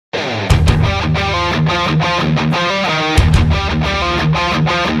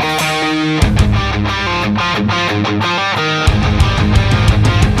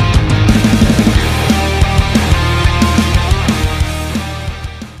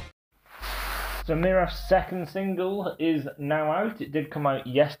So Myrath's second single is now out. It did come out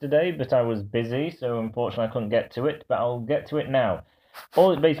yesterday, but I was busy, so unfortunately I couldn't get to it, but I'll get to it now.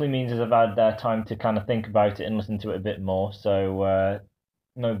 All it basically means is I've had time to kind of think about it and listen to it a bit more, so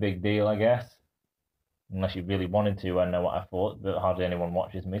no big deal, I guess. Unless you really wanted to, I know what I thought, but hardly anyone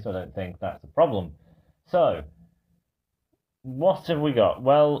watches me, so I don't think that's a problem. So, what have we got?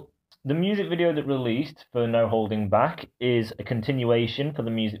 Well, the music video that released for No Holding Back is a continuation for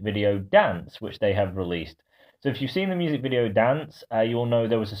the music video Dance, which they have released. So if you've seen the music video Dance, you'll know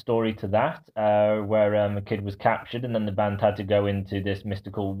there was a story to that, where a kid was captured and then the band had to go into this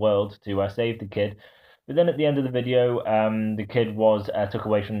mystical world to save the kid. But then at the end of the video, the kid was took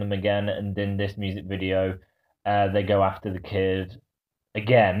away from them again, and in this music video, they go after the kid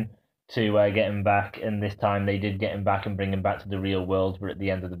again to get him back, and this time they did get him back and bring him back to the real world. But at the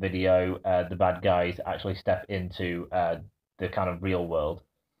end of the video, the bad guys actually step into the kind of real world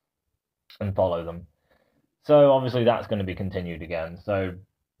and follow them. So obviously that's going to be continued again. So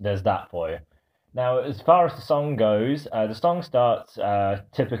there's that for you. Now, as far as the song goes, the song starts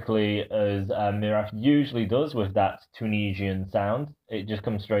typically as Myrath usually does, with that Tunisian sound. It just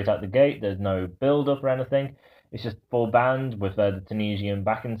comes straight out the gate. There's no build-up or anything. It's just full band with the Tunisian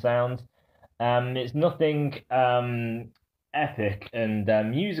backing sounds. It's nothing epic and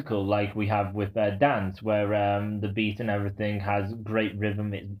musical like we have with Dance, where the beat and everything has great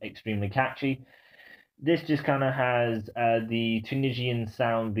rhythm. It's extremely catchy. This just kind of has the Tunisian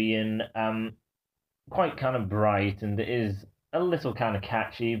sound being quite kind of bright, and it is a little kind of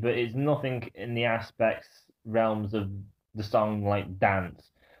catchy, but it's nothing in the aspects realms of the song like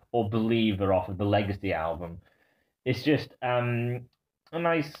Dance or Believer off of the Legacy album. It's just a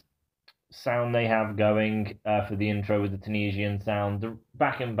nice sound they have going for the intro with the Tunisian sound. The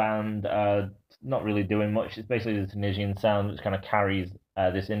backing band not really doing much. It's basically the Tunisian sound which kind of carries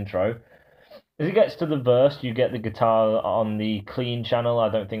this intro. As it gets to the verse, you get the guitar on the clean channel. I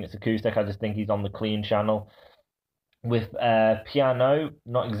don't think it's acoustic. I just think he's on the clean channel with piano,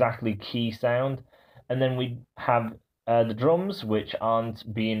 not exactly key sound. And then we have the drums, which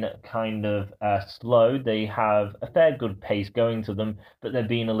aren't being kind of slow. They have a fair good pace going to them, but they're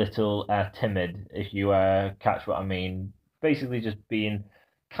being a little timid, if you catch what I mean. Basically just being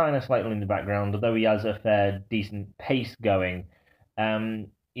kind of slightly in the background, although he has a fair decent pace going.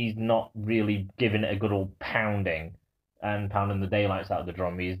 He's not really giving it a good old pounding and pounding the daylights out of the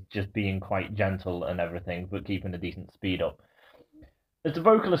drum. He's just being quite gentle and everything, but keeping a decent speed up. As the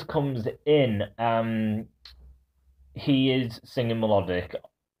vocalist comes in, he is singing melodic,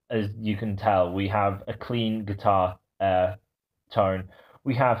 as you can tell. We have a clean guitar tone,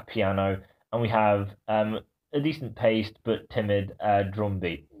 we have piano, and we have a decent paced but timid drum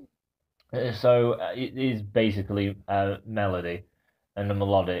beat. So it is basically a melody and a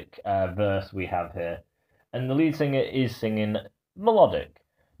melodic verse we have here. And the lead singer is singing melodic,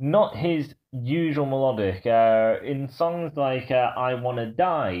 not his usual melodic. In songs like I Wanna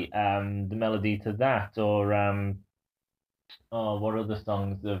Die, the melody to that, or what other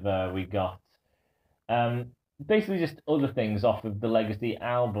songs have we got? Basically just other things off of the Legacy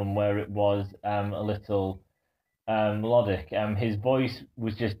album where it was a little melodic. His voice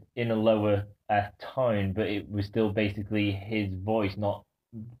was just in a lower tone, but it was still basically his voice, not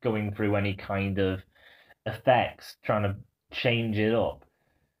going through any kind of effects, trying to change it up.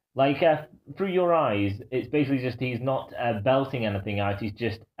 Like Through Your Eyes, it's basically just he's not belting anything out. He's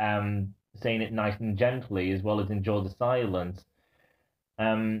just saying it nice and gently, as well as Enjoy the Silence.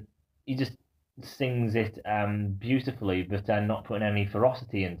 He just sings it beautifully, but not putting any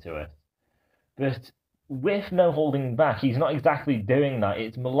ferocity into it. But with No Holding Back, he's not exactly doing that.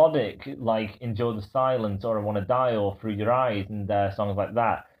 It's melodic, like Enjoy the Silence or I Wanna Die or Through Your Eyes and songs like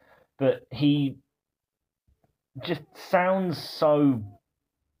that. But he just sounds so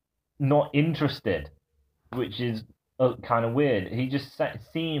not interested, which is kind of weird. He just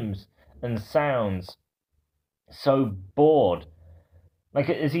seems and sounds so bored. Like,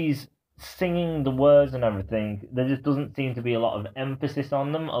 as he's singing the words and everything, there just doesn't seem to be a lot of emphasis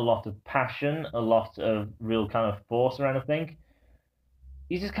on them, a lot of passion, a lot of real kind of force or anything.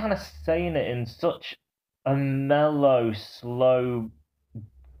 He's just kind of saying it in such a mellow, slow,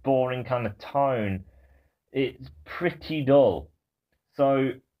 boring kind of tone. It's pretty dull.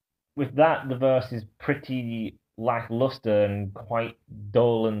 So with that, the verse is pretty lackluster and quite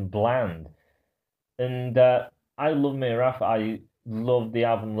dull and bland. And I love Myrath. I loved the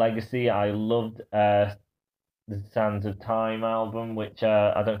album Legacy. I loved the Sands of Time album, which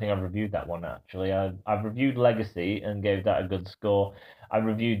I don't think I've reviewed that one actually. I've reviewed Legacy and gave that a good score. I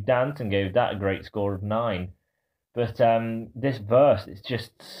reviewed Dance and gave that a great score of 9. But this verse is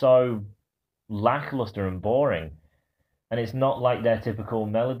just so lackluster and boring. And it's not like their typical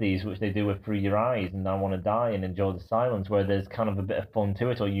melodies, which they do with Through Your Eyes and I Want to Die and Enjoy the Silence, where there's kind of a bit of fun to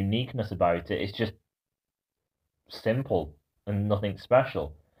it or uniqueness about it. It's just simple and nothing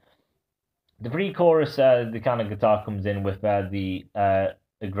special. The pre-chorus, the kind of guitar comes in with the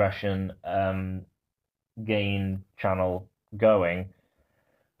aggression gain channel going,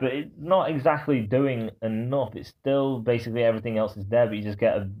 but it's not exactly doing enough. It's still basically everything else is there, but you just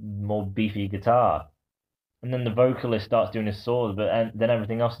get a more beefy guitar. And then the vocalist starts doing his solo, but then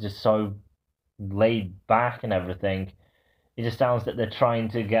everything else is just so laid back and everything. It just sounds that they're trying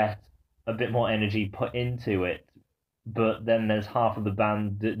to get a bit more energy put into it, but then there's half of the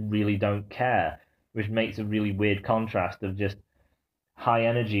band that really don't care, which makes a really weird contrast of just high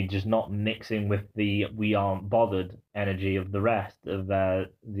energy just not mixing with the we aren't bothered energy of the rest of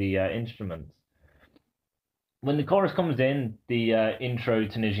the instruments. When the chorus comes in, the intro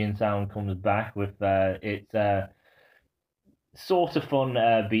Tunisian sound comes back with its sort of fun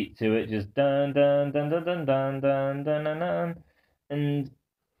beat to it, just dun dun dun dun dun dun dun dun dun, dun. And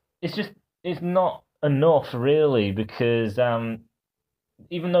it's not enough really, because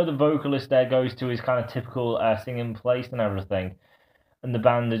even though the vocalist there goes to his kind of typical singing place and everything, and the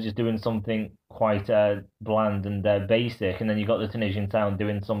band are just doing something quite bland and basic, and then you've got the Tunisian sound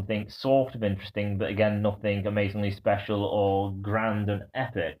doing something sort of interesting, but again, nothing amazingly special or grand and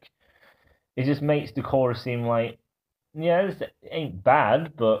epic. It just makes the chorus seem like, yeah, this ain't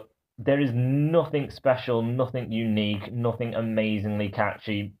bad, but there is nothing special, nothing unique, nothing amazingly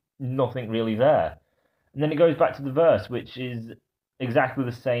catchy, nothing really there. And then it goes back to the verse, which is exactly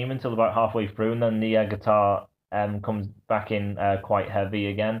the same until about halfway through, and then the guitar comes back in quite heavy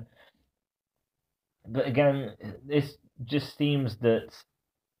again. But again, this just seems that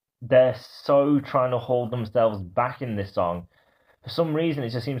they're so trying to hold themselves back in this song. For some reason,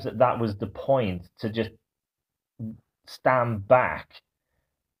 it just seems that that was the point, to just stand back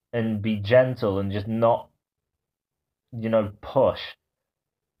and be gentle and just not, push.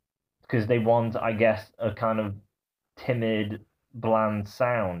 Because they want, I guess, a kind of timid, bland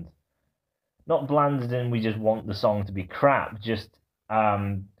sound. Not bland as in we just want the song to be crap, just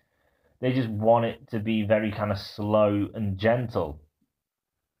they just want it to be very kind of slow and gentle.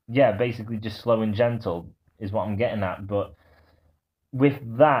 Yeah, basically just slow and gentle is what I'm getting at. But with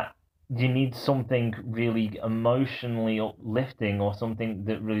that, you need something really emotionally uplifting, or something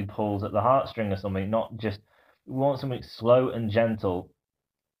that really pulls at the heartstring or something. Not just, we want something slow and gentle,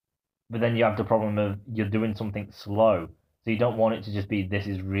 but then you have the problem of you're doing something slow. So you don't want it to just be, this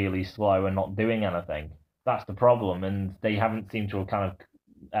is really slow and not doing anything. That's the problem, and they haven't seemed to have kind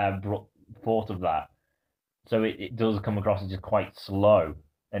of thought of that. So it does come across as just quite slow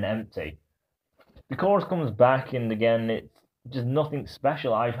and empty. The chorus comes back, and again, it's just nothing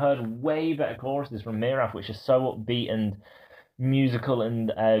special. I've heard way better choruses from Myrath, which are so upbeat and musical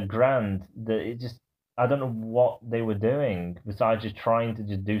and grand, that it just, I don't know what they were doing besides just trying to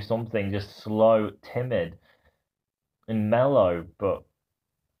just do something just slow, timid, and mellow, but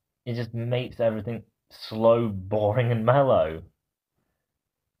it just makes everything slow, boring, and mellow,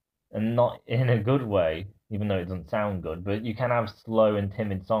 and not in a good way, even though it doesn't sound good. But you can have slow and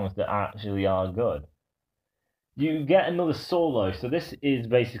timid songs that actually are good. You get another solo, so this is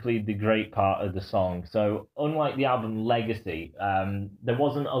basically the great part of the song. So unlike the album Legacy, there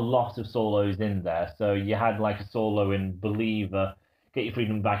wasn't a lot of solos in there. So you had like a solo in Believer, Get Your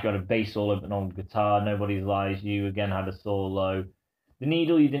Freedom Back, you had a bass solo but on guitar, Nobody's Lies, you again had a solo. The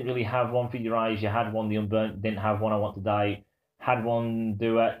Needle, you didn't really have one. For Your Eyes, you had one. The Unburnt, didn't have one. I Want to Die, had one.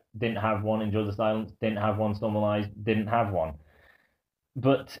 Duet, didn't have one. Enjoy the Silence, didn't have one. Normalize, didn't have one.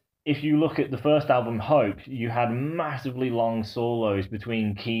 But if you look at the first album, Hope, you had massively long solos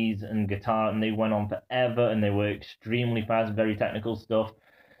between keys and guitar, and they went on forever, and they were extremely fast, very technical stuff.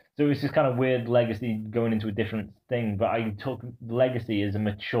 So it's just kind of weird Legacy going into a different thing. But I took Legacy as a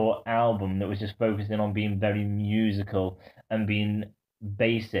mature album that was just focusing on being very musical and being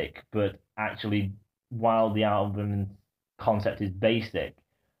basic, but actually, while the album concept is basic,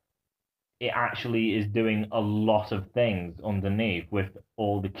 it actually is doing a lot of things underneath with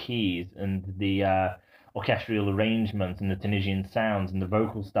all the keys and the orchestral arrangements and the Tunisian sounds and the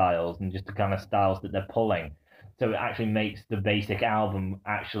vocal styles and just the kind of styles that they're pulling. So it actually makes the basic album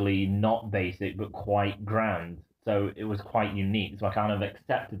actually not basic but quite grand. So it was quite unique. So I kind of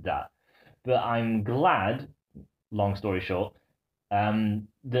accepted that. But I'm glad, long story short,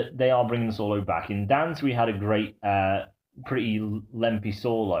 that they are bringing the solo back. In Dance, we had a great, pretty lengthy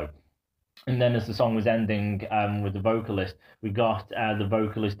solo. And then as the song was ending with the vocalist, we got the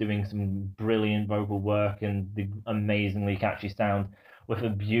vocalist doing some brilliant vocal work and the amazingly catchy sound with a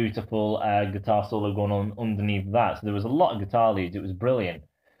beautiful guitar solo going on underneath that. So there was a lot of guitar leads. It was brilliant.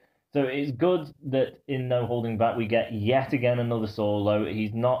 So it's good that in No Holding Back we get yet again another solo.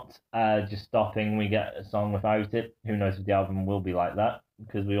 He's not just stopping. We get a song without it. Who knows if the album will be like that,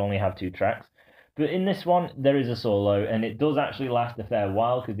 because we only have 2 tracks. But in this one, there is a solo, and it does actually last a fair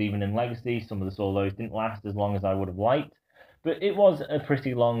while, because even in Legacy, some of the solos didn't last as long as I would have liked. But it was a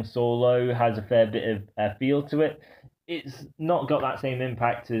pretty long solo, has a fair bit of feel to it. It's not got that same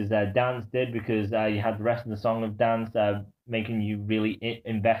impact as Dance did, because you had the rest of the song of Dance making you really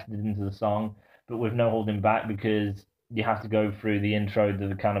invested into the song, but with No Holding Back, because you have to go through the intro,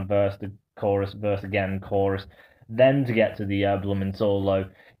 the kind of verse, the chorus, verse again, chorus, then to get to the blooming solo.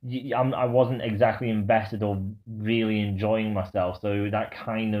 I wasn't exactly invested or really enjoying myself, so that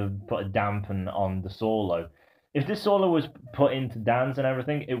kind of put a dampen on the solo. If this solo was put into Dance and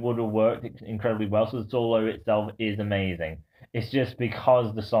everything, it would have worked incredibly well. So the solo itself is amazing. It's just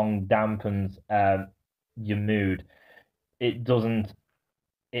because the song dampens your mood, it doesn't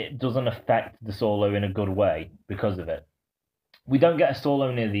affect the solo in a good way because of it. We don't get a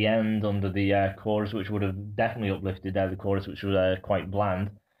solo near the end under the chorus, which would have definitely uplifted the chorus, which was quite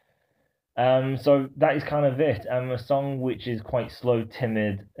bland. So that is kind of it. A song which is quite slow,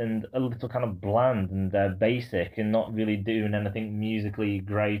 timid, and a little kind of bland and basic, and not really doing anything musically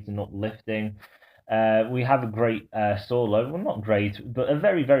great and uplifting. We have a great solo. Well, not great, but a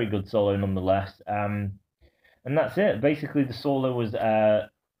very, very good solo nonetheless. And that's it. Basically, the solo was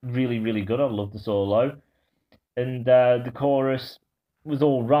really, really good. I loved the solo. And the chorus was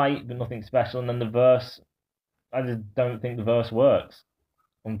all right, but nothing special. And then the verse, I just don't think the verse works,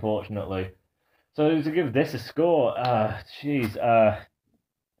 unfortunately. So to give this a score,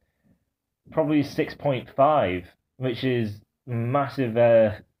 probably 6.5, which is massive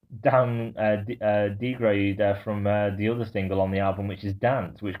degrade from the other single on the album, which is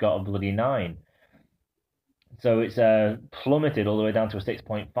Dance, which got a bloody 9. So it's plummeted all the way down to a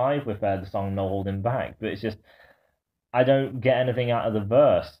 6.5 with the song No Holding Back. But it's just, I don't get anything out of the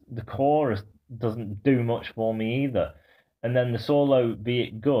verse. The chorus doesn't do much for me either. And then the solo, be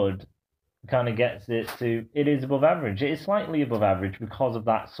it good, kind of gets it to, it is above average. It is slightly above average because of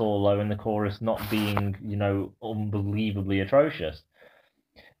that solo and the chorus not being, unbelievably atrocious.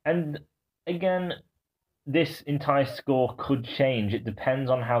 And again, this entire score could change. It depends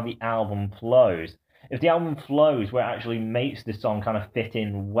on how the album flows. If the album flows where it actually makes the song kind of fit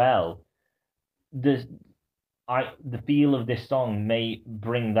in well, the feel of this song may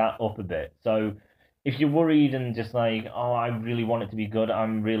bring that up a bit. So if you're worried and just like, oh, I really want it to be good,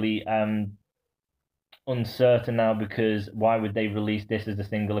 I'm really uncertain now, because why would they release this as a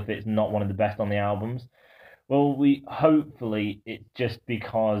single if it's not one of the best on the albums? Well, hopefully it's just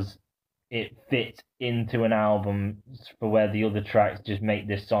because it fits into an album for where the other tracks just make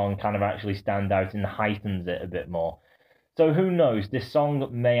this song kind of actually stand out and heightens it a bit more. So who knows, this song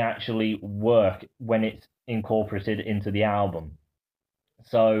may actually work when it's incorporated into the album.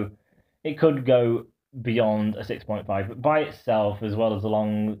 So it could go beyond a 6.5, but by itself, as well as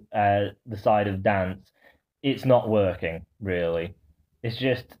along the side of Dance, it's not working, really. It's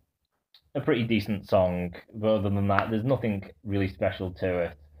just a pretty decent song, but other than that, there's nothing really special to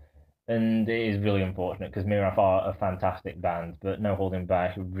it. And it is really unfortunate, because Myrath are a fantastic band, but No Holding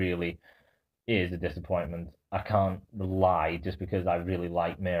Back really is a disappointment. I can't lie just because I really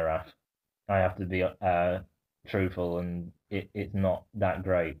like Myrath. I have to be truthful, and it's not that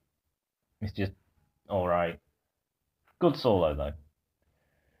great. It's just alright. Good solo, though.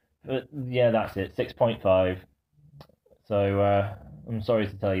 But yeah, that's it. 6.5. So I'm sorry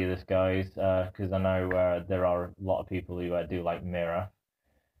to tell you this, guys, because I know there are a lot of people who do like Myrath.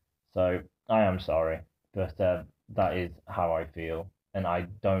 So I am sorry, but that is how I feel, and I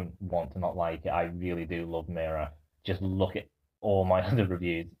don't want to not like it. I really do love Myrath. Just look at all my other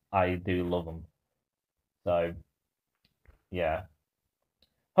reviews. I do love them. So yeah,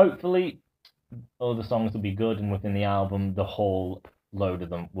 hopefully all the songs will be good, and within the album, the whole load of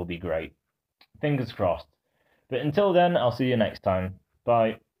them will be great. Fingers crossed. But until then, I'll see you next time.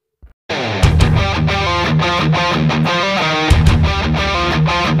 Bye.